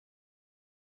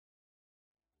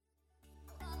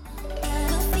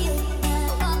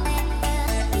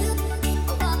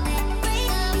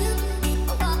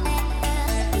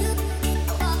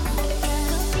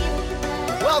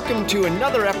welcome to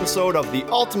another episode of the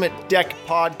Ultimate Deck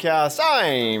Podcast.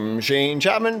 I'm Shane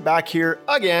Chapman, back here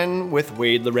again with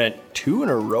Wade Laurent. Two in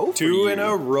a row? Two in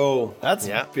a row. That's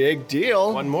a big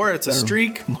deal. One more, it's a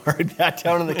streak. Mark that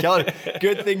down in the calendar.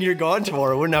 Good thing you're gone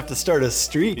tomorrow. Wouldn't have to start a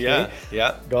streak. Yeah, eh?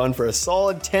 yeah. Gone for a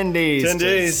solid 10 days. 10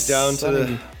 days down to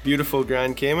the beautiful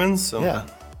Grand Caymans. So.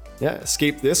 Yeah,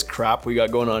 escape this crap we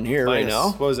got going on here right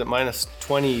now. What was it, minus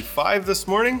 25 this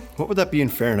morning? What would that be in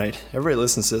Fahrenheit? Everybody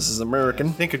listens to this is American.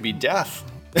 I think it'd be death.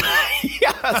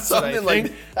 Yeah, something like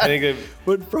that. I think it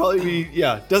would probably be,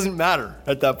 doesn't matter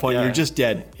at that point. Yeah. You're just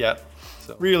dead. Yeah.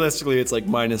 So. Realistically, it's like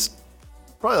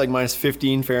probably minus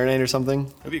 15 Fahrenheit or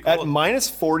something. It'd be cool. At minus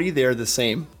 40, they're the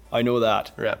same. I know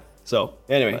that. Yeah. So,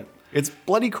 anyway, it's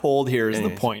bloody cold here is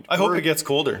the point. I hope it gets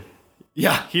colder.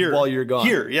 Yeah, here. While you're gone.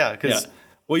 Here, yeah, because,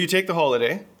 well, you take the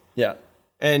holiday. Yeah.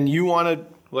 And you want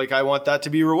to, I want that to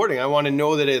be rewarding. I want to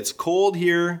know that it's cold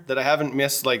here, that I haven't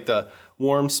missed, the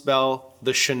warm spell,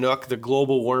 the Chinook, the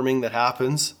global warming that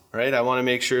happens, right? I want to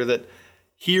make sure that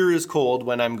here is cold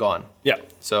when I'm gone. Yeah.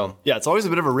 So. Yeah, it's always a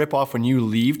bit of a ripoff when you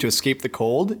leave to escape the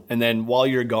cold, and then while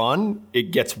you're gone, it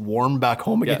gets warm back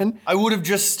home again. I would have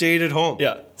just stayed at home.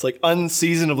 Yeah. It's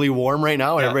unseasonably warm right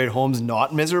now, and everybody at home's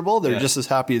not miserable. They're just as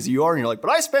happy as you are, and you're like, but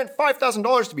I spent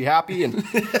 $5,000 to be happy, and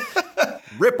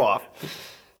rip off.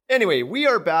 Anyway, we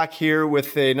are back here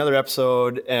with another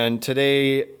episode, and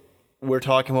today we're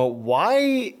talking about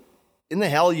why in the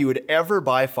hell you would ever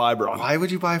buy Fiberon. Why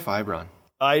would you buy Fiberon?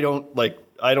 I don't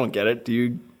get it. Do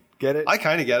you get it? I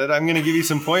kind of get it. I'm going to give you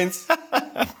some points.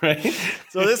 Right?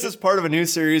 So this is part of a new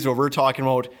series where we're talking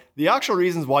about the actual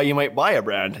reasons why you might buy a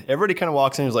brand. Everybody kind of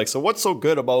walks in and is like, so what's so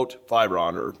good about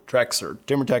Fiberon or Trex or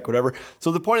TimberTech, whatever?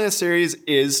 So the point of this series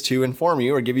is to inform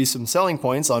you or give you some selling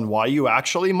points on why you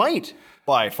actually might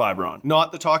buy Fiberon.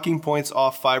 Not the talking points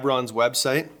off Fiberon's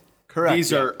website. Correct.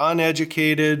 These are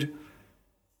uneducated,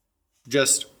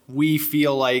 just we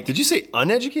feel like... Did you say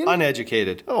uneducated?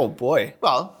 Uneducated. Oh boy.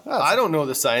 Well, I don't know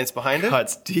the science behind it.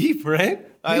 Cuts deep, right?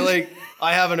 I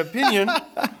have an opinion.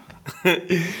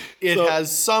 It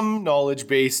has some knowledge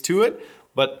base to it,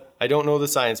 but I don't know the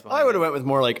science behind it. I would have went with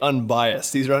more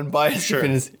unbiased. These are unbiased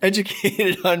opinions,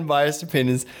 educated, unbiased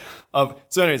opinions.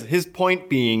 So anyways, his point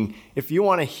being, if you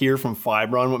want to hear from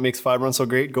Fiberon what makes Fiberon so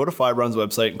great, go to Fiberon's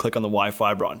website and click on the Why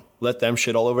Fiberon. Let them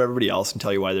shit all over everybody else and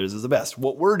tell you why theirs is the best.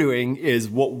 What we're doing is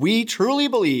what we truly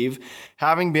believe,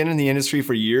 having been in the industry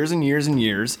for years and years and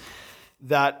years,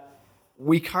 that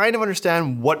we kind of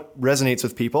understand what resonates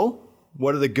with people,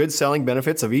 what are the good selling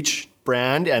benefits of each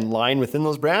brand and line within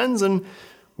those brands, and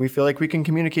we feel like we can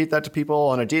communicate that to people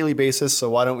on a daily basis,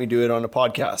 so why don't we do it on a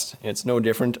podcast? It's no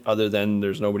different other than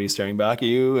there's nobody staring back at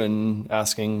you and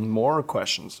asking more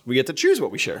questions. We get to choose what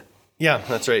we share. Yeah,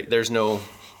 that's right. There's no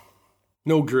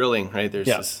grilling, right? There's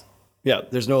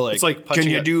there's no it's like punching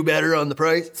can you do better on the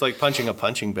price? It's like punching a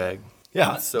punching bag.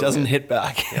 Yeah, so it doesn't hit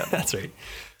back. Yeah. That's right.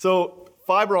 So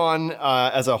Fiberon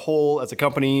as a whole, as a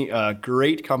company,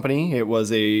 great company. It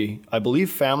was I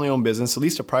believe, family-owned business, at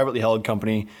least a privately held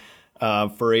company,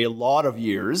 for a lot of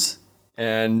years.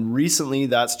 And recently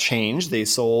that's changed. They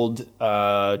sold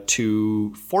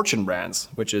to Fortune Brands,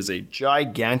 which is a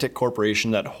gigantic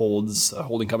corporation that holds a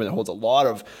holding company that holds a lot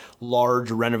of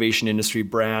large renovation industry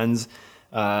brands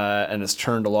and has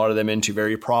turned a lot of them into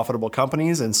very profitable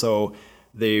companies. And so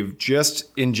they've just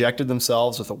injected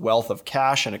themselves with a wealth of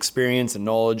cash and experience and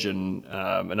knowledge and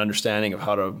an understanding of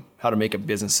how to make a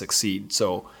business succeed.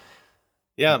 So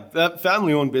yeah, that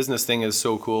family-owned business thing is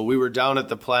so cool. We were down at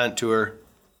the plant tour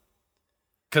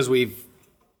because we've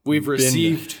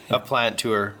received a plant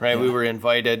tour, right? Yeah. We were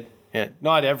invited. Yeah.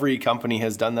 Not every company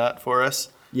has done that for us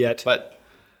yet. But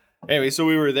anyway, so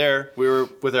we were there. We were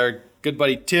with our good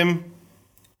buddy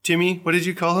Timmy. What did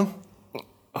you call him?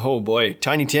 Oh boy,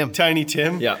 Tiny Tim. Tiny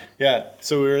Tim. Yeah. Yeah.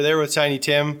 So we were there with Tiny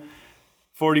Tim,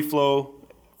 40 Flow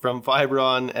from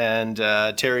Fiberon, and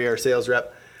Terry, our sales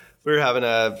rep. We were having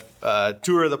a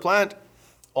tour of the plant.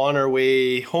 On our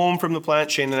way home from the plant,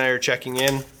 Shane and I are checking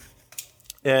in.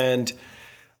 And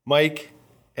Mike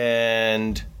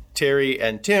and Terry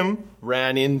and Tim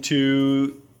ran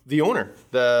into the owner.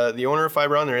 The owner of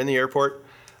Fiberon. They're in the airport.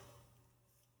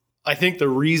 I think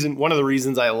one of the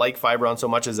reasons I like Fiberon so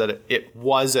much is that it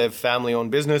was a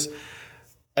family-owned business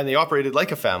and they operated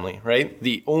like a family, right?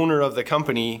 The owner of the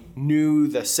company knew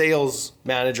the sales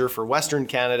manager for Western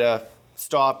Canada,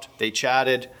 stopped, they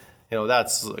chatted.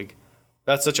 That's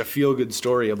such a feel-good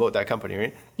story about that company,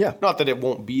 right? Yeah. Not that it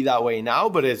won't be that way now,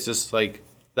 but it's just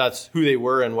that's who they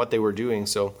were and what they were doing.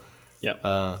 So,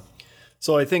 yeah.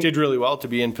 So I think did really well to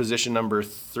be in position number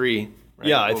 3. Right?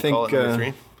 Yeah, I think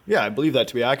Yeah, I believe that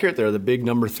to be accurate. They're the big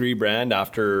number 3 brand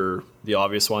after the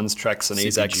obvious ones, Trex and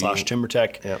AZEK /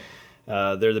 TimberTech. Yep.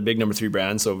 They're the big number 3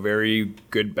 brand, so very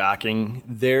good backing.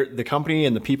 The company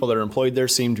and the people that are employed there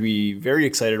seem to be very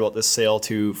excited about this sale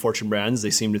to Fortune Brands.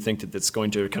 They seem to think that it's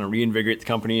going to kind of reinvigorate the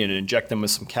company and inject them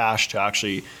with some cash to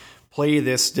actually play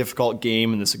this difficult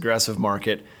game in this aggressive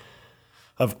market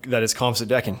that is composite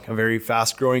decking, a very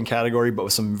fast-growing category, but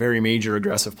with some very major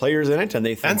aggressive players in it, and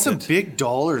they think some big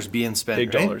dollars being spent.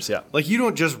 Big right? dollars, yeah. Like you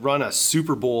don't just run a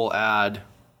Super Bowl ad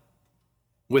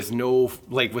with no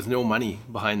money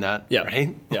behind that. Yeah,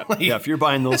 right. Yeah, Like, yeah. If you're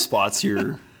buying those spots,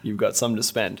 you've got some to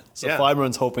spend. So Yeah.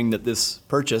 Fiberon's hoping that this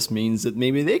purchase means that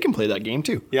maybe they can play that game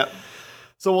too. Yeah.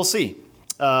 So we'll see.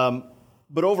 But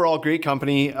overall, great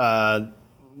company.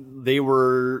 They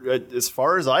were, as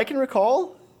far as I can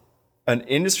recall, an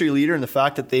industry leader in the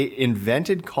fact that they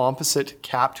invented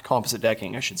capped composite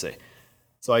decking, I should say.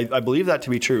 So I believe that to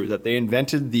be true, that they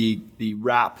invented the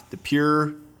wrap, the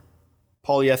pure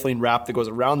polyethylene wrap that goes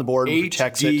around the board and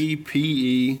protects it.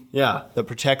 HDPE. Yeah, that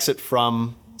protects it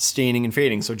from staining and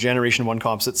fading. So Generation 1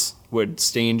 composites would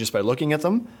stain just by looking at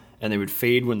them, and they would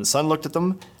fade when the sun looked at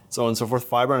them, so on and so forth.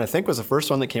 Fiberon, I think, was the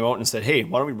first one that came out and said, hey,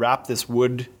 why don't we wrap this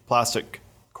wood plastic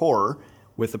core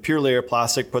with a pure layer of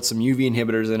plastic, put some UV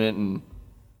inhibitors in it, and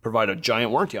provide a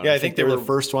giant warranty on it. Yeah, I think they were the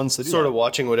first ones to do sort that. of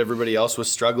watching what everybody else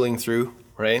was struggling through,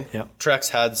 right? Yeah. Trex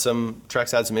had some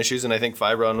issues, and I think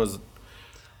Fiberon was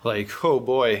like, oh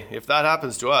boy, if that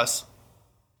happens to us,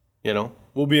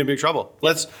 we'll be in big trouble.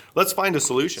 Let's find a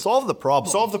solution. Solve the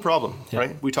problem.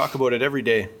 Right? We talk about it every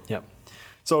day. Yeah.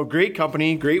 So great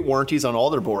company, great warranties on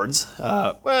all their boards.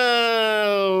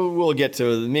 Well, we'll get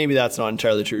to, maybe that's not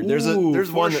entirely true. There's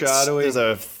one there's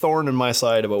a thorn in my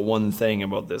side about one thing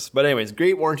about this. But anyways,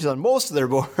 great warranties on most of their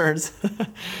boards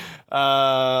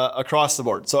across the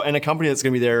board. So, and a company that's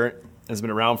going to be there, has been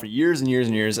around for years and years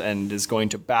and years, and is going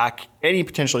to back any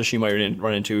potential issue you might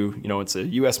run into. It's a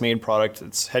U.S. made product.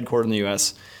 It's headquartered in the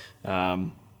U.S.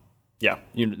 Yeah,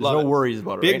 there's no worries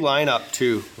about it. Big right? lineup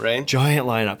too, right? Giant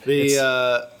lineup.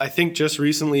 I think just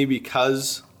recently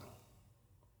because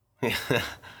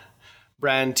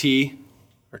brand T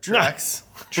or Trex.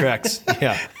 Trex,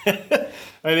 yeah.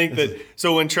 I think that,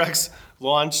 so when Trex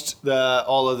launched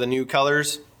all of the new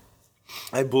colors,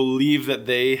 I believe that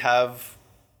they have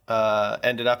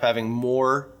ended up having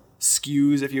more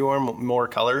SKUs, if you will, more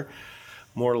color,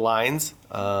 more lines.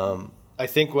 I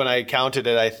think when I counted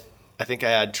it, I think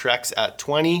I had Trex at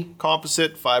 20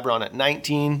 composite, Fiberon at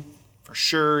 19, for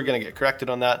sure. Going to get corrected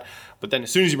on that. But then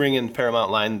as soon as you bring in the Paramount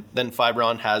line, then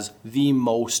Fiberon has the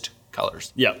most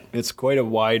colors. Yeah, it's quite a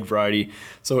wide variety.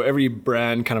 So every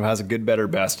brand kind of has a good, better,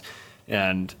 best.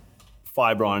 And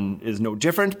Fiberon is no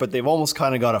different, but they've almost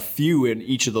kind of got a few in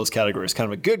each of those categories.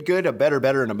 Kind of a good, a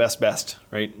better, and a best,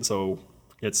 right? So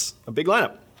it's a big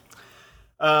lineup.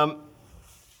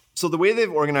 So the way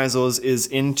they've organized those is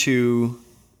into...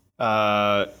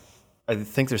 I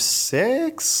think there's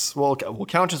 6. Well, we'll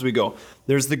count as we go.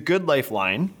 There's the Good Life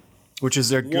line, which is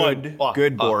their good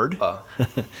board.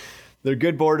 Their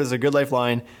good board is a Good Life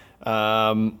line.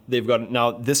 They've got,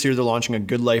 now this year they're launching a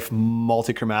Good Life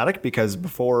multi-chromatic, because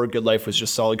before Good Life was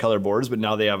just solid color boards, but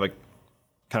now they have a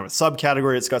kind of a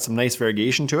subcategory. It's got some nice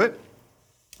variegation to it.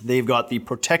 They've got the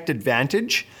Protected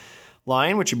Vantage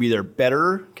line, which would be their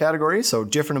better category. So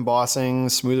different embossing,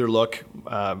 smoother look,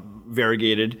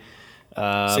 variegated.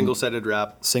 Single-sided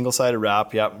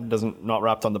wrap. Yeah. Not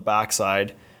wrapped on the back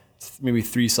side. Maybe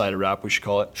 3-sided wrap, we should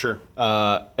call it. Sure.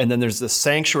 And then there's the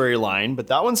Sanctuary line, but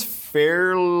that one's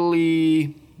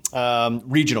fairly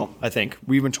regional, I think.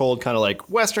 We've been told kind of like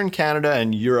Western Canada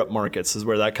and Europe markets is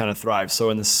where that kind of thrives. So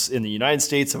in the United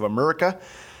States of America,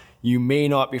 you may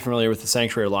not be familiar with the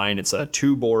Sanctuary line. It's a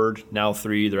 2-board, now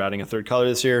 3. They're adding a 3rd color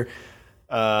this year.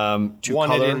 Won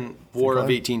it in War of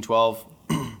 1812.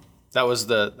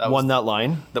 Won that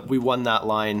line. We won that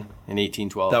line in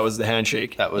 1812. That was the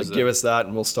handshake. That was give us that,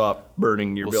 and we'll stop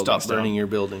burning your buildings. Stop burning your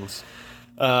buildings.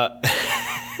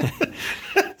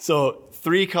 So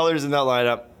 3 colors in that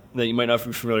lineup that you might not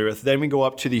be familiar with. Then we go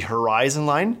up to the Horizon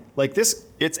line. Like this,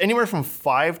 it's anywhere from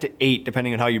 5 to 8,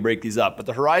 depending on how you break these up. But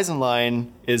the Horizon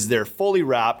line is their fully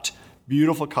wrapped,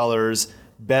 beautiful colors,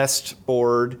 best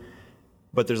board.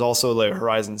 But there's also the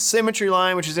Horizon Symmetry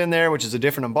line, which is in there, which is a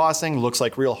different embossing, looks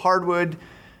like real hardwood.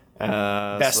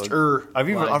 I've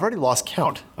already lost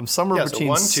count. I'm somewhere between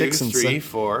 1, 2, 6 and 3,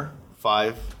 4,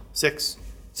 5, 6.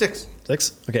 6.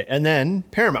 Okay, and then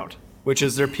Paramount, which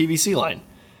is their PVC line.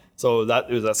 So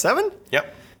is that 7?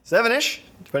 Yep. 7-ish,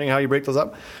 depending on how you break those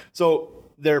up. So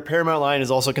their Paramount line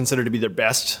is also considered to be their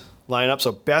best lineup.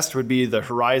 So best would be the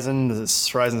Horizon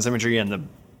Symmetry, and the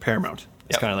Paramount.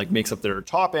 It's kind of like makes up their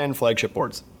top end flagship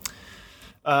boards.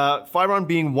 Fiberon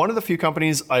being one of the few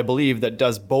companies, I believe, that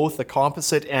does both a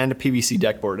composite and a PVC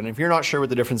deck board. And if you're not sure what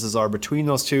the differences are between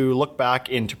those two, look back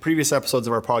into previous episodes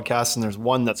of our podcast, and there's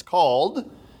one that's called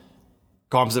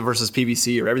Composite versus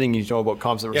PVC, or everything you know about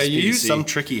composite versus PVC. Yeah, you used some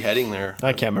tricky heading there.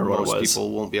 I can't remember what it was. Most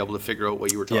people won't be able to figure out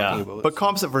what you were talking about. But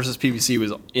composite versus PVC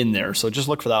was in there, so just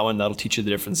look for that one. That'll teach you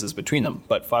the differences between them.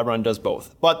 But Fiberon does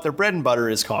both. But their bread and butter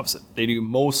is composite. They do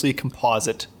mostly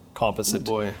composite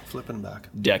flipping back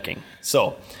decking.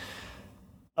 So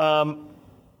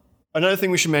another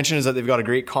thing we should mention is that they've got a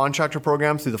great contractor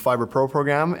program through the Fiber Pro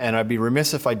program, and I'd be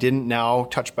remiss if I didn't now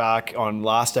touch back on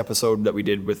last episode that we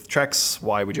did with Trex.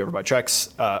 Why would you ever buy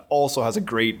Trex? Also has a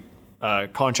great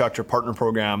contractor partner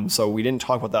program, so we didn't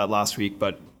talk about that last week,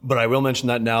 but I will mention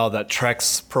that now, that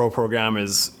Trex Pro program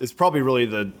is probably really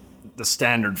the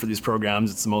standard for these programs.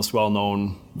 It's the most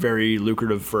well-known, very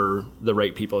lucrative for the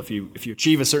right people if you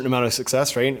achieve a certain amount of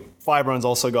success, right? Fiberon's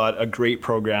also got a great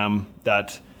program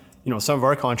that, you know, some of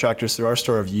our contractors through our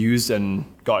store have used and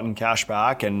gotten cash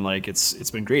back, and like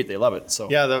it's been great. They love it. So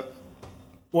yeah,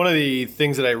 one of the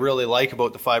things that I really like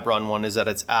about the Fiberon one is that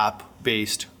it's app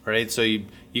based, right? So you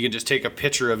can just take a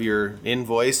picture of your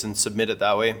invoice and submit it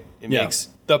that way. It makes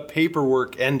the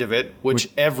paperwork end of it, which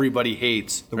everybody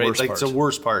hates, the right? worst part. It's the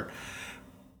worst part.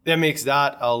 That makes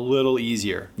that a little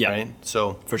easier, right?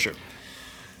 So for sure.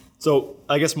 So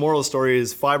I guess moral of the story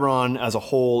is Fiberon as a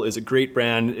whole is a great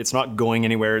brand. It's not going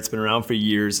anywhere. It's been around for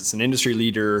years. It's an industry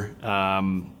leader.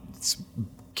 It's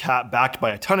backed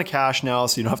by a ton of cash now,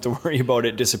 so you don't have to worry about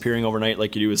it disappearing overnight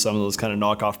like you do with some of those kind of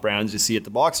knockoff brands you see at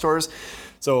the box stores.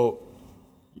 So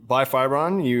buy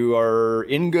Fiberon. You are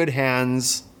in good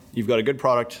hands. You've got a good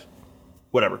product,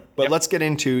 whatever. But let's get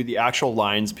into the actual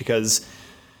lines, because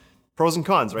pros and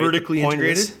cons, right? Vertically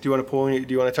integrated. Do you want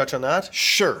to touch on that?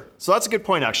 Sure. So that's a good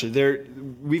point, actually.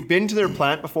 We've been to their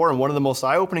plant before, and one of the most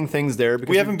eye-opening things there,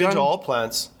 because we haven't been to all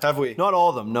plants, have we? Not all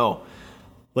of them, no.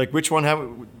 Like, which one have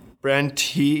brand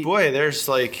T? Boy, there's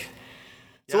like.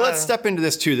 So let's step into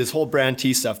this too, this whole brand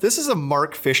T stuff. This is a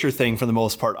Mark Fisher thing for the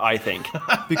most part, I think,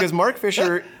 because Mark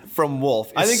Fisher from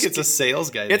Wolf. I think it's a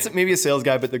sales guy. It's maybe a sales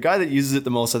guy, but the guy that uses it the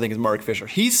most, I think, is Mark Fisher.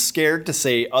 He's scared to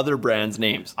say other brands'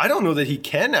 names. I don't know that he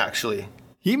can actually.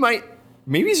 He might.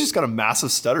 Maybe he's just got a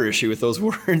massive stutter issue with those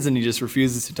words and he just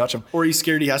refuses to touch them. Or he's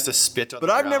scared he has to spit on But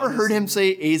I've never heard him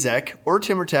say AZEC or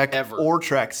TimberTech ever, or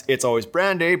Trex. It's always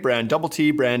brand A, brand double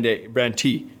T, brand A, brand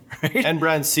T, right? And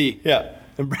brand C. Yeah.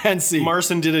 And brand C.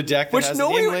 Marcin did a deck that Which has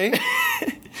an inlay.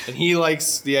 And he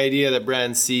likes the idea that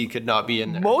brand C could not be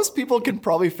in there. Most people can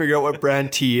probably figure out what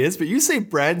brand T is, but you say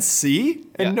brand C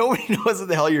and nobody knows what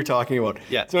the hell you're talking about.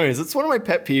 Yeah. So anyways, it's one of my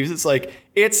pet peeves. It's like,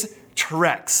 it's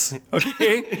Trex,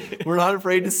 okay? We're not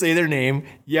afraid to say their name.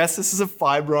 Yes, this is a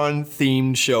Fiberon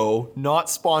themed show, not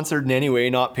sponsored in any way,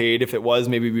 not paid. If it was,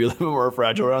 maybe we'd be a little bit more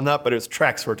fragile around that, but it's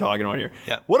Trex we're talking about here.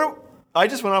 Yeah. I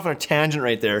just went off on a tangent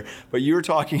right there, but you were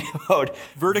talking about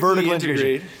vertically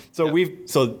integrated. So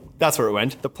that's where it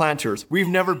went. The plant tours. We've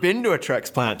never been to a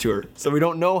Trex plant tour, so we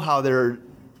don't know how their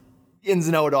ins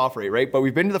and outs operate, right? But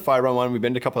we've been to the Fiberon one. We've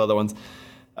been to a couple other ones.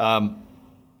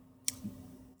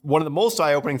 One of the most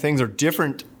eye-opening things, or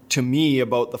different to me,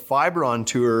 about the Fiberon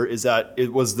tour is that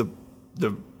it was the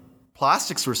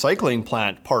plastics recycling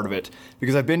plant part of it,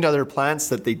 because I've been to other plants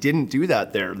that they didn't do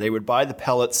that there. They would buy the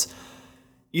pellets.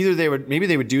 Either they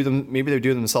would do them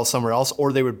themselves somewhere else,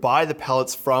 or they would buy the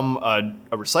pellets from a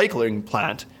recycling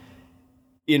plant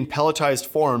in pelletized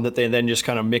form that they then just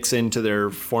kind of mix into their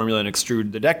formula and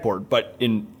extrude the deck board. But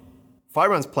in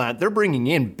Fiberon's plant, they're bringing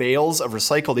in bales of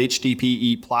recycled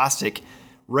HDPE plastic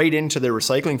right into their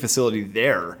recycling facility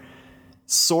there,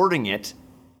 sorting it.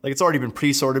 Like, it's already been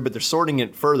pre-sorted, but they're sorting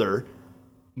it further,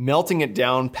 melting it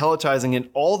down, pelletizing it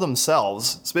all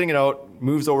themselves, spitting it out,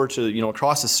 moves over to,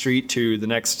 across the street to the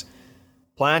next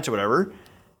plant or whatever.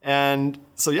 And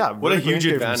so, yeah. What a huge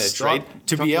advantage, right?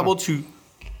 To be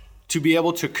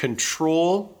able to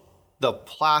control the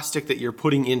plastic that you're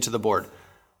putting into the board,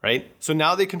 right? So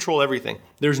now they control everything.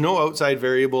 There's no outside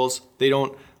variables. They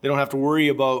don't have to worry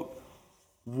about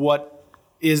what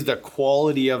is the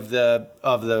quality of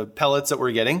the pellets that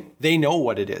we're getting. They know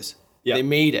what it is. Yeah. They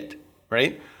made it.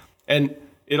 Right? And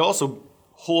it also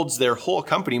holds their whole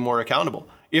company more accountable.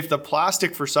 If the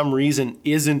plastic for some reason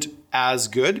isn't as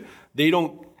good, they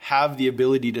don't have the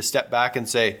ability to step back and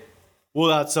say, well,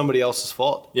 that's somebody else's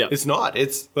fault. Yeah. It's not.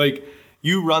 It's like,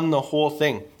 you run the whole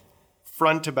thing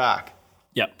front to back.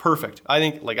 Yeah. Perfect. I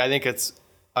think it's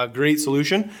a great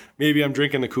solution. Maybe I'm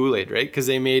drinking the Kool-Aid, right? Because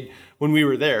when we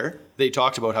were there, they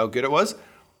talked about how good it was.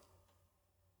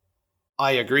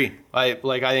 I agree. I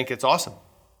think it's awesome.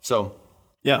 So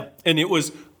Yeah. And it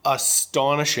was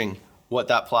astonishing what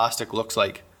that plastic looks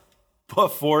like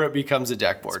before it becomes a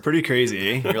deck board. It's pretty crazy,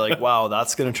 eh? You're like, wow,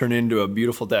 that's going to turn into a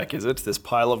beautiful deck, is it? This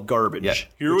pile of garbage. Yeah.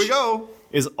 Here we go.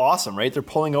 Is awesome, right? They're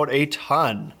pulling out a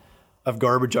ton of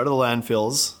garbage out of the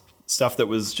landfills, stuff that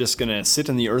was just going to sit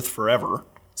in the earth forever.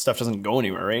 Stuff doesn't go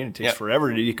anywhere, right? It takes forever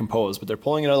to decompose, but they're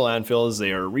pulling it out of the landfills.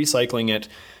 They are recycling it.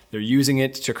 They're using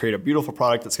it to create a beautiful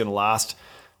product that's going to last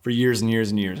for years and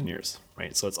years and years and years,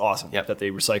 right? So it's awesome that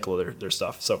they recycle their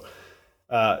stuff. So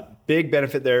big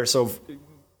benefit there. So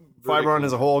Fiberon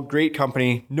as a whole, great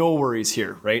company. No worries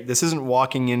here, right? This isn't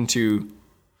walking into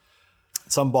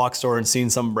some box store and seeing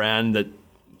some brand that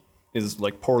is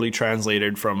like poorly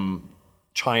translated from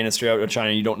China, straight out of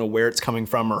China. You don't know where it's coming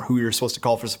from or who you're supposed to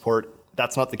call for support.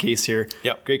 That's not the case here.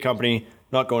 Yep. Great company,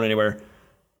 not going anywhere,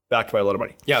 backed by a lot of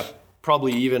money. Yeah,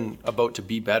 probably even about to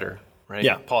be better, right?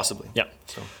 Yeah. Possibly. Yeah.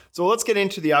 So let's get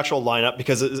into the actual lineup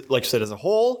because, like I said, as a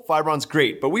whole, Fiberon's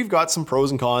great, but we've got some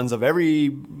pros and cons of every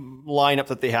lineup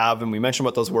that they have, and we mentioned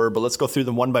what those were, but let's go through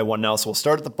them one by one now. So we'll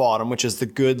start at the bottom, which is the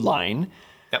good line.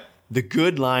 Yep. The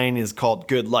good line is called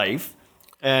Good Life,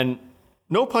 and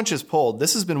no punches pulled.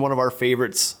 This has been one of our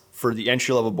favorites for the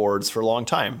entry-level boards for a long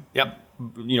time. Yep.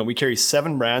 You know, we carry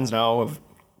 7 brands now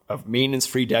of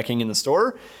maintenance-free decking in the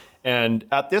store. And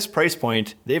at this price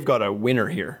point, they've got a winner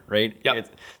here, right? Yeah,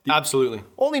 absolutely.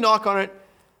 Only knock on it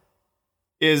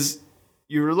is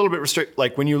you're a little bit restricted.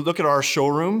 Like when you look at our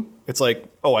showroom, it's like,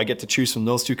 oh, I get to choose from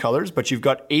those 2 colors, but you've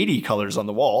got 80 colors on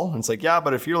the wall. And it's like, yeah,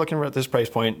 but if you're looking at this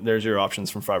price point, there's your options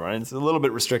from Fiberon. It's a little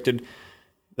bit restricted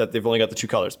that they've only got the 2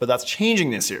 colors, but that's changing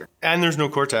this year. And there's no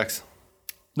Cortex.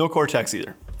 No Cortex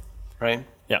either. Right?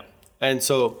 Yeah. And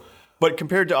so... But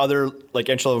compared to other like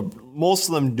entry-level, most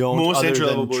of them don't. Most other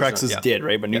entry-level than Trex's did,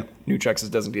 right? But new Trex's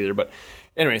doesn't either. But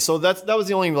anyway, so that was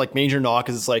the only like major knock.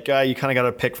 Is it's like you kind of got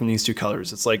to pick from these 2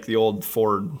 colors. It's like the old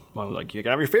Ford, like you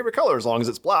can have your favorite color as long as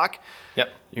it's black. Yep.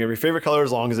 You can have your favorite color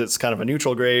as long as it's kind of a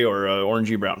neutral gray or a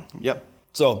orangey brown. Yep.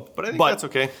 So, but I think that's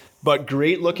okay. But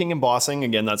great looking embossing.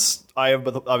 Again, that's eye of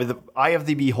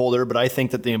the beholder. But I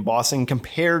think that the embossing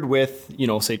compared with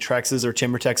say Trex's or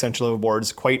TimberTech's entry-level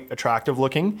boards, quite attractive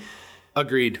looking.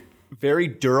 Agreed. Very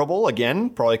durable, again,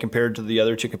 probably compared to the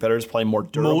other 2 competitors, probably more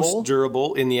durable. Most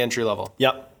durable in the entry level.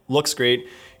 Yep, looks great.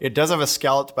 It does have a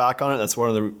scalloped back on it. That's one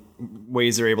of the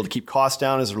ways they're able to keep costs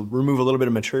down is remove a little bit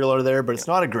of material out of there, but it's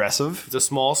not aggressive. It's a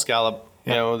small scallop.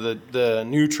 Yeah. The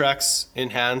new Trex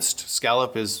enhanced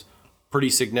scallop is pretty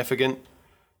significant.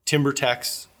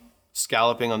 TimberTech's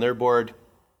scalloping on their board,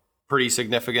 pretty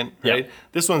significant, right? Yep.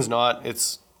 This one's not.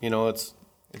 It's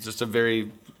just a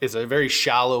very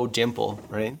shallow dimple,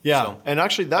 right? Yeah, so, and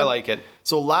actually I like it.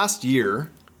 So last year,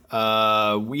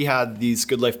 we had these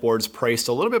Good Life boards priced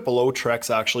a little bit below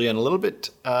Trex actually, and a little bit,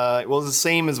 the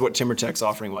same as what TimberTech's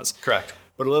offering was. Correct.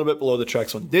 But a little bit below the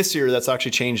Trex one. This year, that's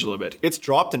actually changed a little bit. It's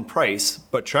dropped in price,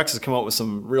 but Trex has come out with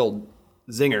some real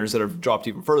zingers that have dropped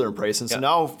even further in price. And so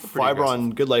now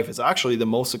Fiberon Good Life is actually the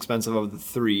most expensive of the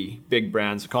 3 big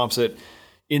brands, composite,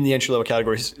 in the entry-level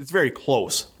categories. It's very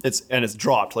close. It's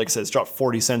dropped. Like I said, it's dropped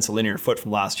 40 cents a linear foot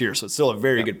from last year. So it's still a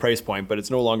very good price point, but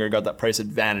it's no longer got that price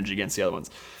advantage against the other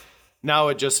ones. Now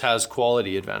it just has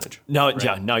quality advantage. Now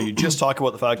you just talk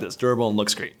about the fact that it's durable and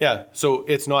looks great. Yeah, so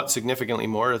it's not significantly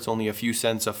more. It's only a few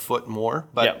cents a foot more,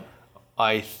 but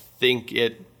I think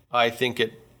it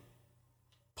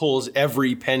pulls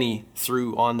every penny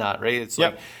through on that, right? It's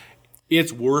like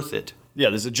it's worth it. Yeah,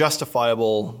 there's a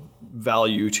justifiable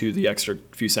value to the extra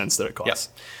few cents that it costs.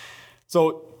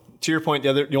 So to your point,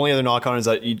 the only other knock on is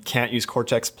that you can't use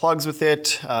Cortex plugs with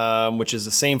it, which is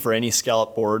the same for any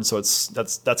scallop board. So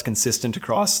that's consistent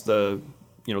across the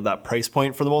that price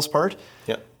point for the most part.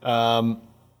 Yeah. But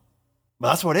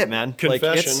that's about it, man.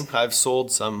 Confession: I've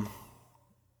sold some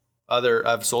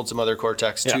other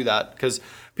Cortex to that because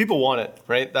people want it,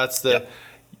 right? That's the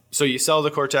so you sell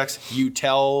the Cortex, you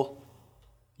tell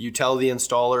the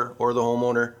installer or the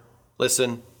homeowner,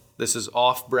 listen, this is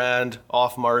off-brand,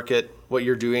 off-market. What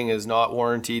you're doing is not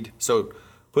warranted. So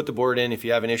put the board in. If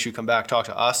you have an issue, come back, talk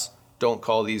to us. Don't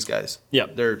call these guys. Yeah.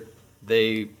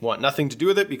 They want nothing to do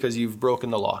with it because you've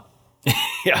broken the law.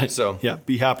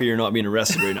 Be happy you're not being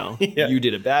arrested right now. You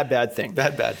did a bad thing.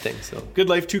 Bad thing. So Good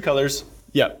Life, 2 colors.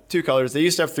 Yeah, 2 colors. They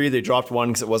used to have 3. They dropped 1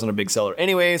 because it wasn't a big seller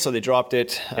anyway, so they dropped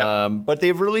it. But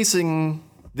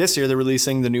this year, they're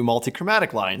releasing the new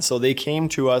multi-chromatic line. So they came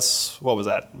to us, what was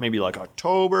that? Maybe like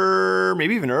October,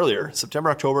 maybe even earlier,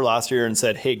 September, October last year, and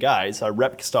said, hey guys, our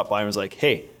rep stopped by and was like,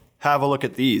 hey, have a look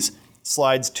at these.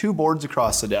 Slides 2 boards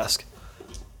across the desk.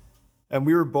 And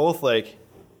we were both like,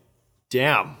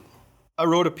 damn. I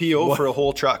wrote a PO for a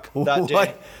whole truck that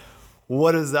day.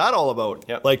 what is that all about?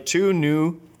 Yep. Like two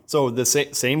new, so the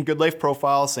same Good Life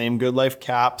profile, same Good Life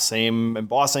cap, same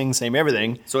embossing, same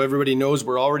everything. So everybody knows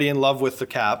we're already in love with the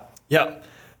cap. Yeah.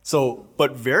 So,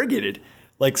 but variegated,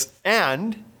 like,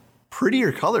 and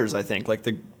prettier colors, I think. Like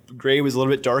the gray was a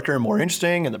little bit darker and more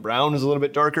interesting, and the brown was a little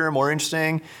bit darker and more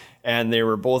interesting. And they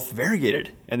were both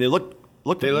variegated, and they looked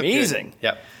amazing. Good.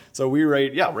 Yeah. So we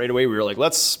right away we were like,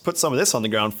 let's put some of this on the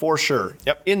ground for sure.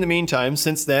 Yep. In the meantime,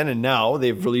 since then and now,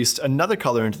 they've released another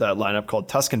color into that lineup called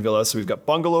Tuscan Villa. So we've got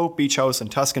Bungalow, Beach House,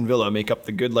 and Tuscan Villa make up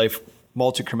the Good Life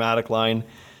multi-chromatic line.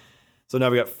 So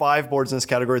now we got 5 boards in this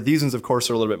category. These ones, of course,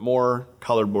 are a little bit more.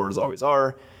 Colored boards always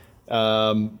are.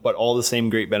 But all the same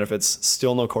great benefits.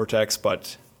 Still no Cortex,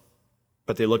 but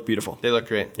they look beautiful. They look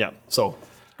great. Yeah. So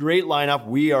great lineup.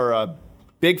 We are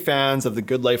big fans of the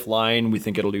Good Life line. We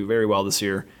think it'll do very well this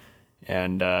year.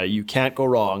 And you can't go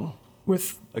wrong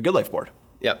with a Good Life board.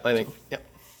 Yeah, I think. Yeah.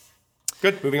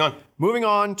 Good. Moving on. Moving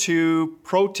on to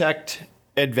Protect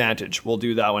Advantage. We'll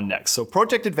do that one next. So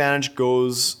Protect Advantage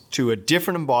goes to a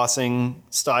different embossing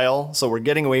style. So we're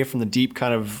getting away from the deep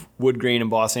kind of wood grain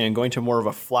embossing and going to more of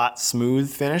a flat,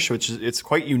 smooth finish, which is it's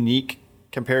quite unique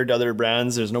compared to other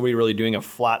brands. There's nobody really doing a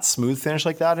flat, smooth finish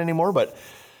like that anymore, but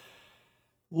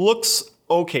looks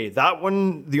okay. That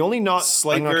one, the only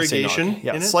slight variegation.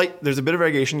 Yeah, in it? slight. There's a bit of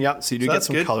variegation. Yeah, so you do get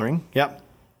some good. coloring. Yeah,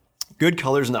 good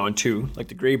colors in that one too. Like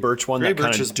the gray birch one, Gray that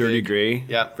kind birch of is dirty big. gray.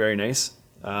 Yeah, very nice.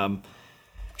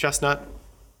 Chestnut,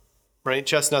 right?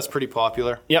 Chestnut's pretty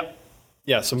popular. Yep.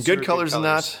 Yeah, some good colors in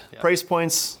that. Yeah. Price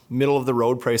points, middle of the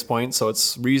road price point, so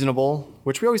it's reasonable,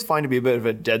 which we always find to be a bit of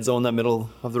a dead zone, that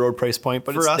middle of the road price point,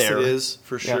 but For it's us, there. it is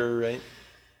for sure,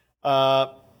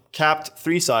 right? Capped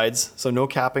 3 sides, so no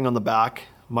capping on the back,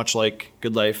 much like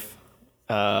Good Life.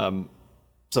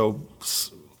 So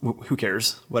who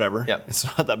cares? Whatever. Yeah. It's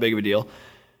not that big of a deal.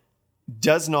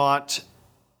 Does not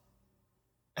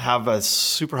have a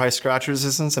super high scratch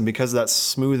resistance, and because of that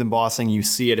smooth embossing, you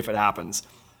see it if it happens.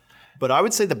 But I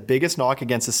would say the biggest knock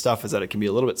against this stuff is that it can be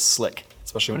a little bit slick,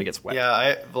 especially when it gets wet.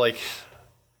 Yeah,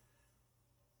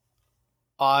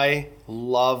 I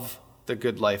love the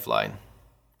Good Life line.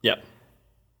 Yep.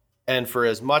 And for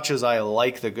as much as I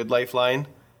like the Good Life line,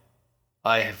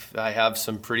 I have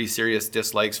some pretty serious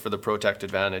dislikes for the Protect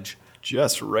Advantage.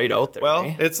 Just right out there. Well,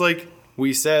 eh? it's like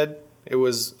we said, it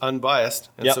was unbiased.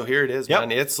 And Yep. so here it is, Yep.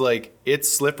 man. It's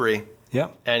slippery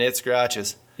Yep. and it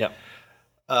scratches. Yep.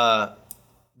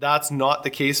 That's not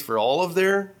the case for all of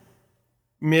their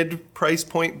mid-price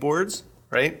point boards,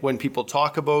 right? When people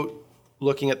talk about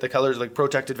looking at the colors like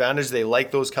Protect Advantage, they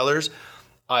like those colors.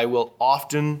 I will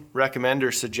often recommend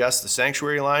or suggest the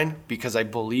Sanctuary line because I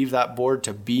believe that board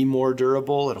to be more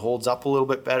durable. It holds up a little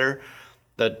bit better.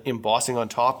 The embossing on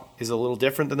top is a little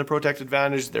different than the Protect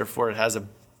Advantage. Therefore, it has a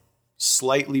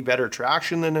slightly better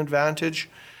traction than Advantage.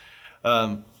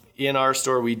 In our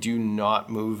store, we do not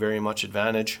move very much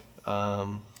Advantage.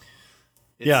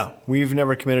 Yeah, we've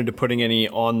never committed to putting any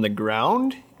on the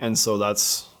ground, and so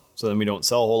then we don't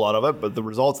sell a whole lot of it. But the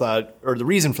result of that, or the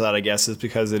reason for that, I guess, is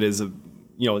because it is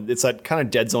it's that kind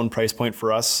of dead zone price point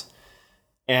for us,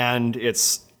 and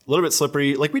it's a little bit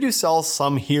slippery. Like we do sell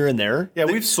some here and there. Yeah,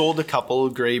 we've sold a couple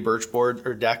gray birch board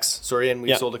or decks, and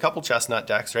we've sold a couple chestnut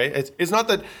decks, right? It's not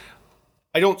that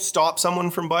I don't stop someone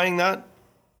from buying that,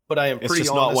 but I am It's pretty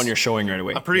just honest. not one you're showing right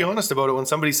away. I'm pretty honest about it when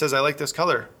somebody says, I like this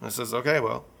color. And I says, okay,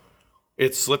 well,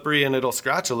 it's slippery and it'll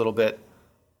scratch a little bit.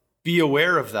 Be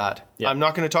aware of that. Yeah. I'm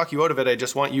not going to talk you out of it. I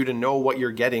just want you to know what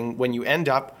you're getting when you end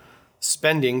up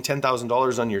spending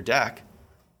 $10,000 on your deck.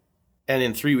 And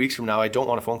in 3 weeks from now, I don't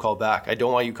want a phone call back. I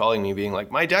don't want you calling me being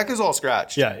like, my deck is all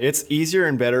scratched. Yeah, it's easier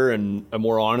and better and a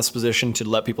more honest position to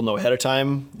let people know ahead of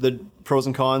time the pros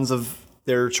and cons of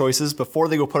their choices before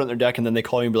they go put it on their deck, and then they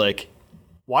call you and be like,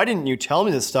 why didn't you tell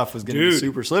me this stuff was going to be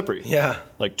super slippery? Yeah.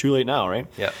 Like too late now, right?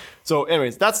 Yeah. So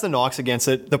anyways, that's the knocks against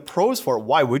it. The pros for it,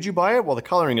 why would you buy it? Well, the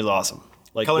coloring is awesome.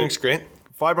 Like Coloring's great.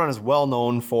 Fiberon is well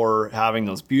known for having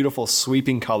those beautiful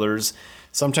sweeping colors.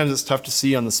 Sometimes it's tough to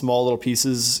see on the small little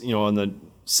pieces, on the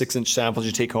 6-inch samples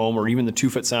you take home, or even the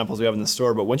 2-foot samples we have in the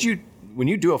store. But when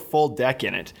you do a full deck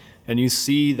in it and you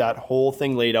see that whole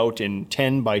thing laid out in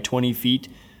 10 by 20 feet,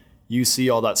 you see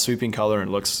all that sweeping color and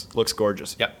it looks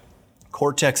gorgeous. Yeah.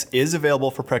 Cortex is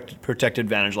available for Protect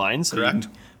Advantage lines. So Correct. you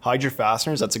can hide your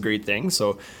fasteners. That's a great thing.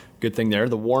 So good thing there.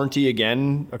 The warranty,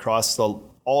 again, across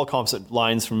all composite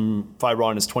lines from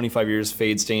Fiberon is 25 years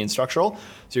fade, stain, structural.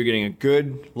 So you're getting a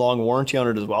good long warranty on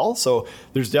it as well. So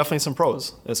there's definitely some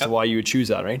pros as to why you would choose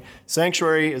that, right?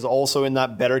 Sanctuary is also in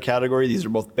that better category. These are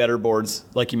both better boards.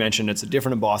 Like you mentioned, it's a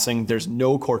different embossing. There's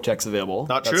no Cortex available.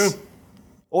 Not true.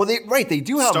 Oh, they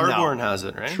do have them now. Starborn has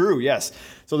it, right? True, yes.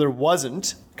 So there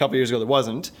wasn't, a couple years ago there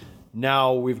wasn't.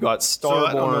 Now we've got So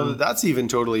I don't know Starborn. that that's even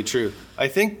totally true. I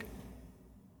think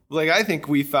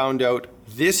we found out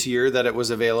this year that it was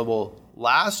available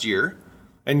last year,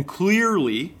 and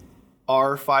clearly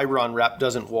our Fiberon rep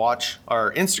doesn't watch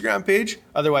our Instagram page.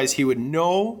 Otherwise, he would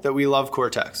know that we love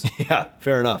Cortex Yeah,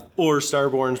 fair enough. or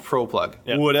Starborn's Pro Plug,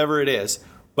 Yeah. whatever it is.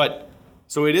 But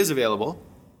so it is available,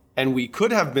 and we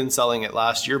could have been selling it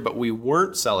last year, but we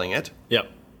weren't selling it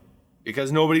Yep. because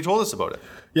nobody told us about it.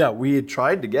 Yeah, we had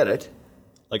tried to get it.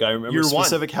 Like I remember Year one.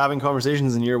 having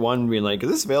conversations in year one being like, is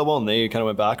this available? And they kind of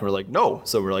went back and were like, no.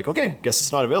 So we're like, okay, guess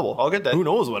it's not available. I'll get that. Who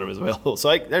knows when it was available? So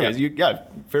anyways, Yeah.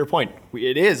 fair point.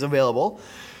 It is available.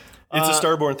 It's a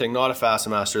Starborn thing, not a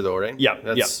Fastmaster though, right? Yeah,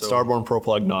 So- Starborn Pro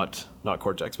Plug, not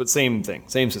Cortex, but same thing,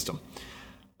 same system.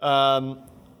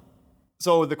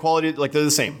 So the quality, like they're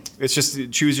the same. It's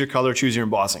just choose your color, choose your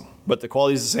embossing. But the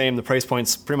quality is the same. The price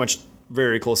point's pretty much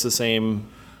very close to the same.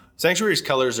 Sanctuary's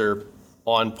colors are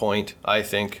on point, I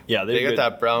think. Yeah, they got good-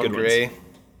 that brown good ones. gray.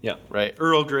 Yeah. Right.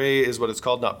 Earl Grey is what it's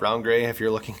called, not brown gray if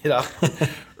you're looking it up.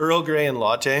 Earl Grey and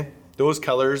Latte. Those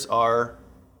colors are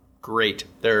great.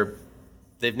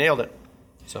 They've nailed it.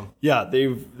 So Yeah,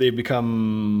 they've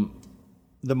become.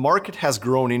 The market has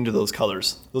grown into those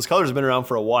colors. Those colors have been around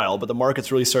for a while, but the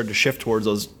market's really started to shift towards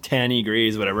those tanny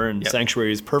grays, whatever. And Yep.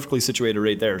 Sanctuary is perfectly situated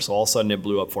right there. So all of a sudden it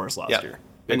blew up for us last year.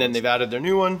 And then they've added their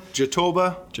new one,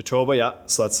 Jatoba. Jatoba, yeah.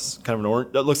 So that's kind of an orange.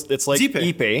 It's like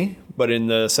Ipe. Ipe, but in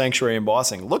the Sanctuary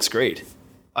embossing. Looks great.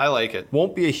 I like it.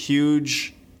 Won't be a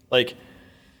huge,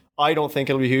 I don't think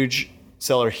it'll be a huge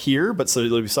seller here, but so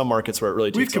there'll be some markets where it really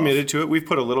takes We've off. committed to it. We've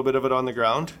put a little bit of it on the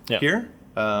ground Yeah. here.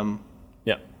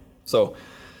 Yeah. So,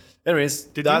 anyways,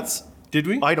 Did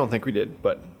we? I don't think we did,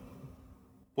 but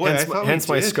Boy, hence, I thought hence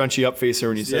we my did. scrunchy up facer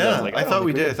when you said that. Yeah, I was like, I don't thought think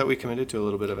we did. I thought we committed to a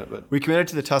little bit of it, but We committed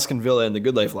to the Tuscan Villa and the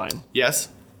Good Life line, yes.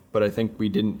 but I think we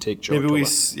didn't take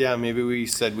Jatoba. Maybe we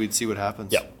said we'd see what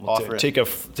happens. Yeah, Offer it. take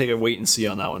a wait and see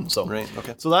on that one. So Right,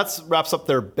 okay. So that wraps up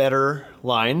their better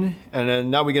line, and then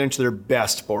now we get into their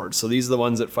best boards. So these are the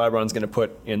ones that Fiberon's going to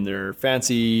put in their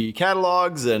fancy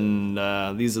catalogs, and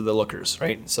these are the lookers,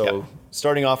 right? So Yeah.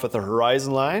 starting off with the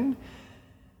Horizon line,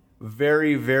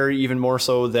 very, very even more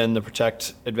so than the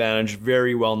Protect Advantage,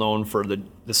 very well known for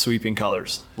the sweeping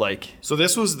colors. So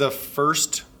this was the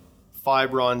first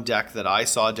Fiberon deck that I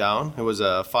saw down. It was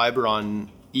a Fiberon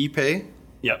Ipe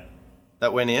Yep.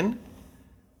 that went in.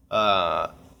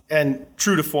 And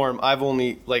true to form, I've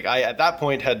only, I at that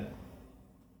point had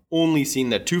only seen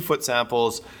the 2-foot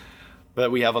samples that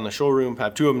we have on the showroom,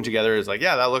 have two of them together. It's like,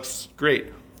 yeah, that looks great.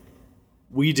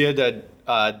 We did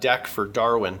a deck for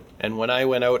Darwin, and when I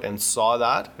went out and saw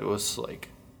that, it was like,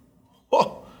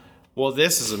 oh, well,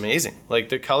 this is amazing.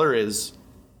 The color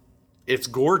it's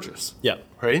gorgeous. Yeah.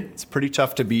 Right? It's pretty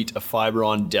tough to beat a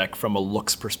Fiberon deck from a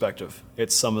looks perspective.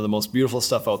 It's some of the most beautiful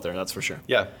stuff out there, that's for sure.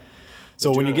 Yeah.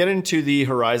 So when you get into the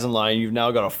Horizon line, you've now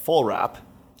got a full wrap.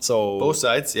 So Both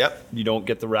sides, yep. you don't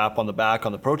get the wrap on the back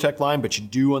on the Protect line, but you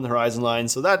do on the Horizon line.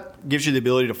 So that gives you the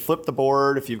ability to flip the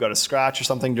board. If you've got a scratch or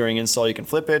something during install, you can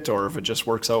flip it. Or if it just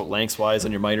works out lengthwise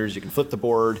on your miters, you can flip the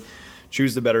board,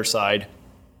 choose the better side.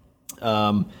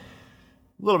 A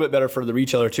little bit better for the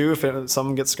retailer too. If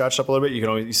something gets scratched up a little bit,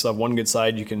 you still have one good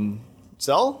side you can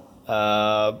sell.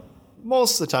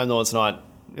 Most of the time though, it's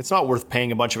not worth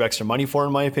paying a bunch of extra money for,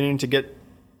 in my opinion, to get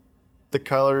the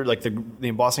color, the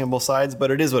embossing on both sides,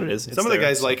 but it is what it is. Some of the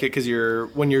guys like it because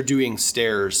when you're doing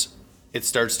stairs, it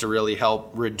starts to really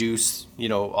help reduce,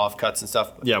 offcuts and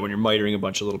stuff. Yeah, when you're mitering a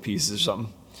bunch of little pieces or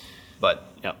something. But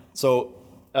Yeah. So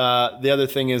the other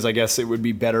thing is, I guess it would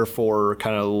be better for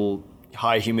kind of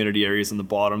high humidity areas in the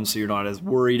bottom, so you're not as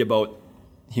worried about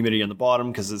humidity on the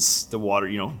bottom because it's the water,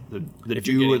 the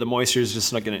dew or the moisture is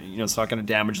just not going to, it's not going to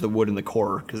damage the wood in the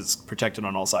core because it's protected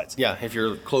on all sides. yeah, if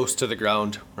you're close to the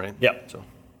ground, right? Yeah.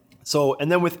 So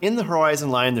And then within the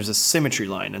Horizon line, there's a Symmetry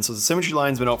line. And so the Symmetry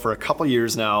line's been out for a couple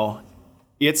years now.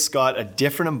 It's got a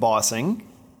different embossing.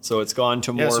 So it's gone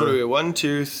to more... yeah, so do we 1,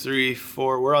 2, 3,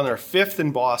 4. We're on our 5th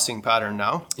embossing pattern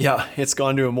now. Yeah, it's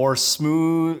gone to a more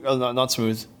smooth, not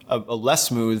smooth, a less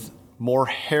smooth, more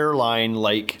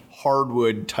hairline-like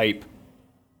hardwood type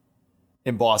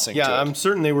embossing. Yeah, to it. I'm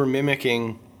certain they were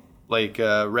mimicking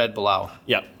red Blau.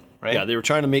 Yeah. Right? Yeah, they were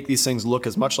trying to make these things look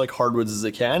as much like hardwoods as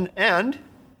they can and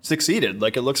succeeded.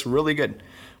 It looks really good.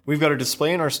 We've got a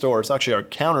display in our store. It's actually our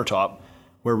countertop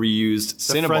where we used The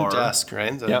Cinnabar. front desk,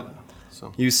 right? Yep.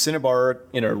 So Used Cinnabar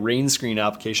in a rain screen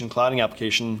application, cladding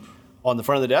application on the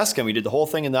front of the desk, and we did the whole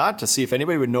thing in that to see if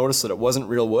anybody would notice that it wasn't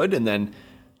real wood. And then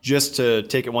just to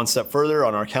take it one step further,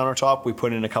 on our countertop, we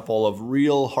put in a couple of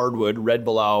real hardwood red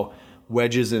Belau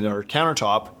wedges in our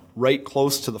countertop right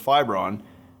close to the Fiberon,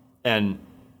 and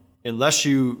unless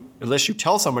you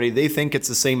tell somebody, they think it's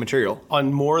the same material.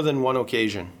 On more than one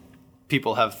occasion,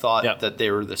 people have thought that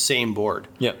they were the same board.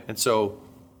 Yeah. And so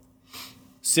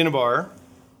Cinnabar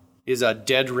is a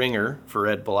dead ringer for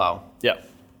Red Palau. Yeah.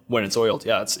 When it's oiled.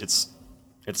 Yeah, it's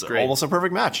almost a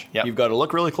perfect match. Yeah. You've got to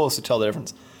look really close to tell the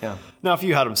difference. Yeah. Now, if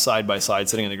you had them side by side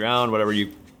sitting on the ground, whatever,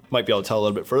 you might be able to tell a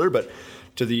little bit further, but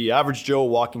to the average Joe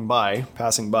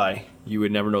passing by, you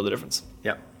would never know the difference.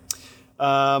 Yeah.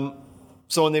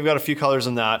 So, and they've got a few colors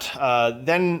in that.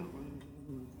 Then,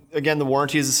 again, the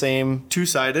warranty is the same.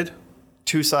 Two-sided.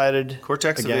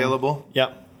 Cortex again. Available.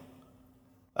 Yeah.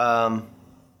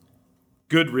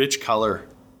 Good rich color,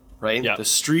 right? Yeah. The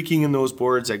streaking in those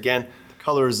boards, again. The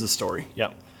color is the story.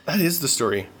 Yeah. That is the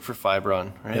story for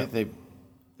Fiberon, right? Yeah.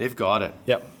 They've got it.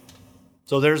 Yep.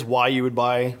 So there's why you would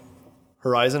buy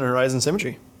Horizon and Horizon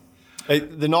Symmetry.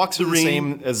 The knocks are the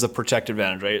same as the Protect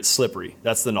Advantage, right? It's slippery.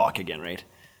 That's the knock again, right?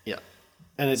 Yeah.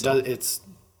 And it's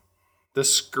the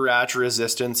scratch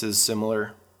resistance is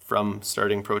similar from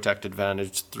starting Protect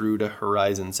Advantage through to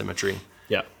Horizon Symmetry.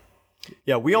 Yeah.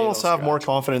 Yeah, we almost have more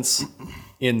confidence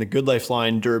in the Good Life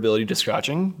line durability to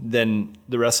scratching than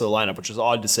the rest of the lineup, which is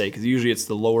odd to say because usually it's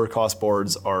the lower cost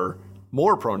boards are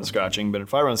more prone to scratching, but in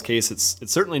Fiberon's case, it's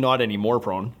certainly not any more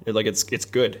prone. It's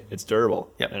good, it's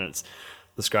durable, and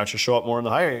the scratches show up more in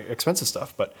the higher expensive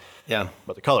stuff. But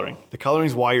the coloring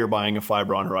is why you're buying a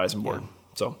Fiberon Horizon board.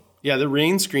 So the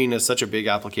rain screen is such a big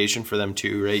application for them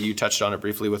too, right? You touched on it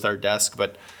briefly with our desk,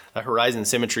 but Horizon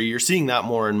Symmetry, you're seeing that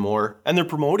more and more, and they're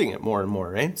promoting it more and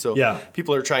more, right? So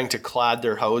people are trying to clad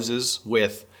their houses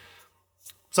with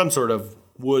some sort of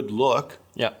wood look.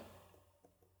 Yeah.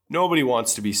 Nobody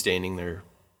wants to be staining their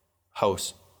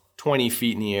house 20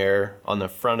 feet in the air on the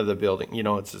front of the building. You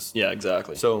know, it's just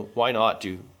exactly. So why not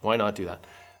do that?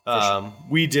 Sure.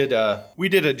 We did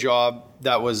a job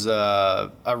that was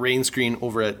a rain screen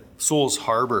over at Souls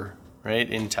Harbor, right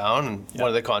in town, and one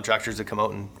of the contractors had come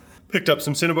out and picked up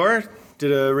some Cinnabar,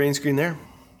 did a rain screen there.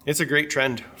 It's a great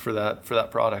trend for that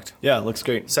product. Yeah, it looks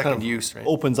great. Second kind of use, right?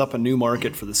 Opens up a new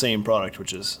market for the same product,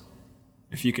 which is,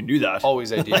 if you can do that,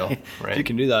 always ideal. Right? If you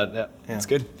can do that, that's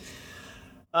good.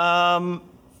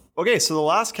 Okay, so the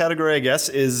last category, I guess,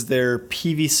 is their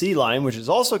PVC line, which is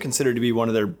also considered to be one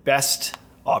of their best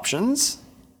options.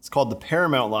 It's called the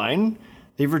Paramount line.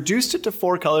 They've reduced it to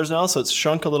 4 colors now, so it's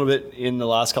shrunk a little bit in the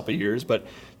last couple of years, but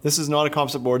this is not a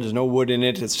composite board. There's no wood in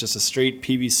it. It's just a straight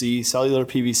PVC, cellular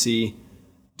PVC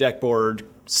deck board,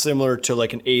 similar to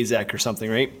like an AZEC or something,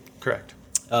 right? Correct.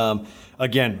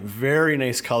 Again, very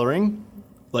nice coloring.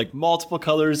 Like multiple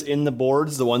colors in the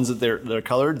boards, the ones that they're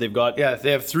colored. They've got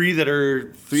they have 3 that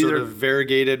are sort of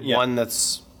variegated, one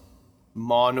that's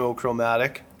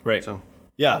monochromatic. Right. So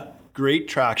great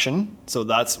traction. So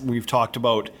we've talked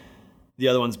about the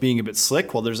other ones being a bit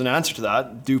slick. Well, there's an answer to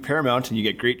that. Do Paramount and you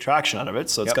get great traction out of it.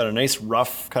 So it's got a nice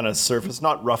rough kind of surface,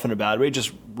 not rough in a bad way,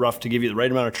 just rough to give you the right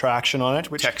amount of traction on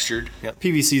it. Which textured.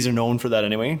 PVCs are known for that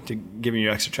anyway, to giving you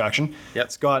extra traction.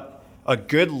 It's got a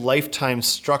good lifetime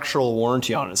structural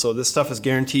warranty on it. So this stuff is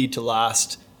guaranteed to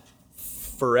last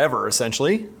forever,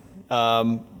 essentially.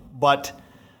 But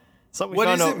something we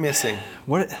found out, missing?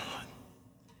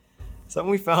 Something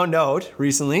we found out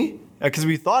recently, because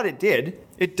we thought it did.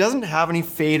 It doesn't have any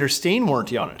fade or stain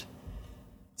warranty on it.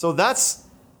 So that's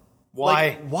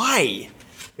why. Why?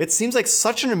 It seems like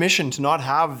such an omission to not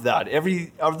have that.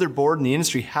 Every other board in the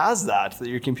industry has that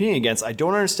you're competing against. I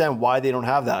don't understand why they don't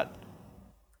have that.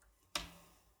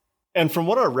 And from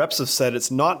what our reps have said, it's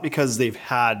not because they've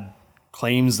had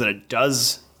claims that it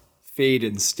does fade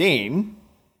and stain.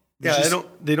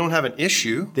 They don't have an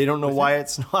issue. They don't know why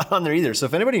it's not on there either. So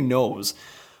if anybody knows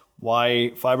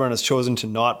why Fiberon has chosen to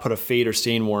not put a fade or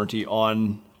stain warranty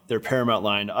on their Paramount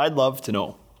line, I'd love to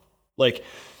know. Like,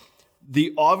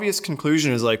 the obvious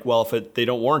conclusion is like, well, if they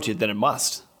don't warranty it, then it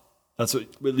must. That's what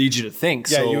leads you to think.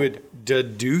 Yeah, so, you would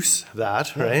deduce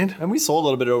that, right? And we sold a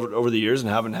little bit over the years and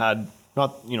haven't had,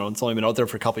 it's only been out there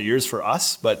for a couple of years for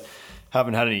us, but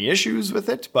haven't had any issues with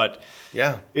it. But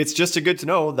it's just a good to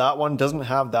know that one doesn't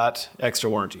have that extra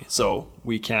warranty. So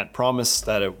we can't promise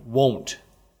that it won't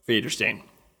fade or stain.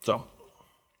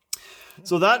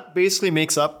 So that basically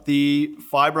makes up the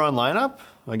Fiberon lineup.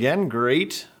 Again,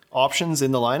 great options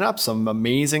in the lineup. Some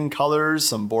amazing colors,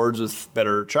 some boards with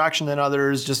better traction than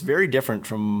others. Just very different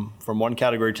from one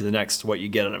category to the next, what you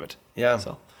get out of it. Yeah.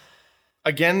 So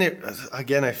again,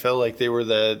 I felt like they were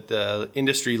the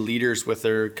industry leaders with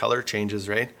their color changes,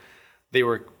 right? They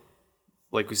were,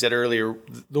 like we said earlier,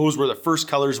 those were the first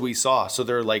colors we saw. So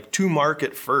they're like to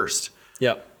market first.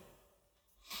 Yeah.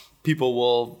 People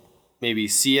will maybe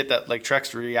see it that like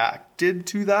Trex reacted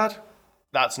to that.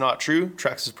 That's not true.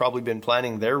 Trex has probably been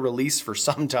planning their release for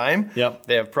some time. Yep.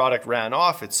 They have product ran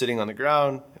off. It's sitting on the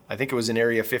ground. I think it was in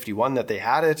Area 51 that they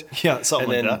had it. Yeah, something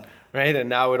like that. Right, and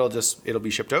now it'll be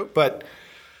shipped out. But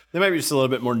they might be just a little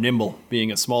bit more nimble,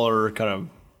 being a smaller kind of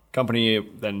company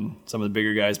than some of the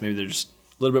bigger guys. Maybe they're just a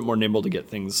little bit more nimble to get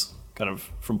things kind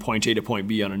of from point A to point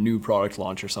B on a new product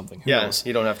launch or something. Who knows?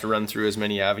 You don't have to run through as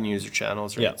many avenues or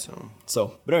channels, right? Yeah.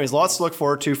 So, but anyways, lots to look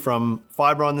forward to from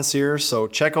Fiberon this year. So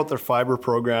check out their fiber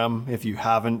program if you're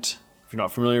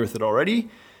not familiar with it already.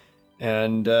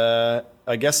 And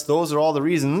I guess those are all the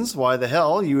reasons why the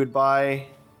hell you would buy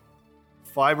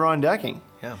Fiberon decking.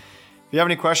 Yeah. If you have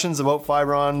any questions about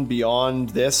Fiberon beyond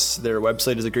this, their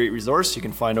website is a great resource. You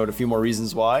can find out a few more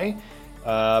reasons why.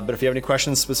 But if you have any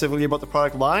questions specifically about the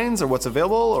product lines or what's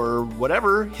available or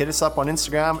whatever, hit us up on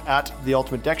Instagram at The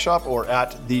Ultimate Deck Shop or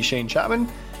at The Shane Chapman.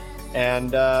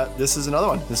 And this is another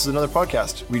one. This is another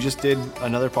podcast. We just did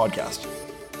another podcast.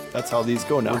 That's how these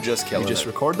go now. We're just killing We just it.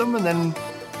 record them and then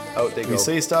Out they go. we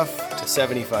say stuff to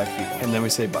 75 people. and then we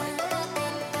say bye.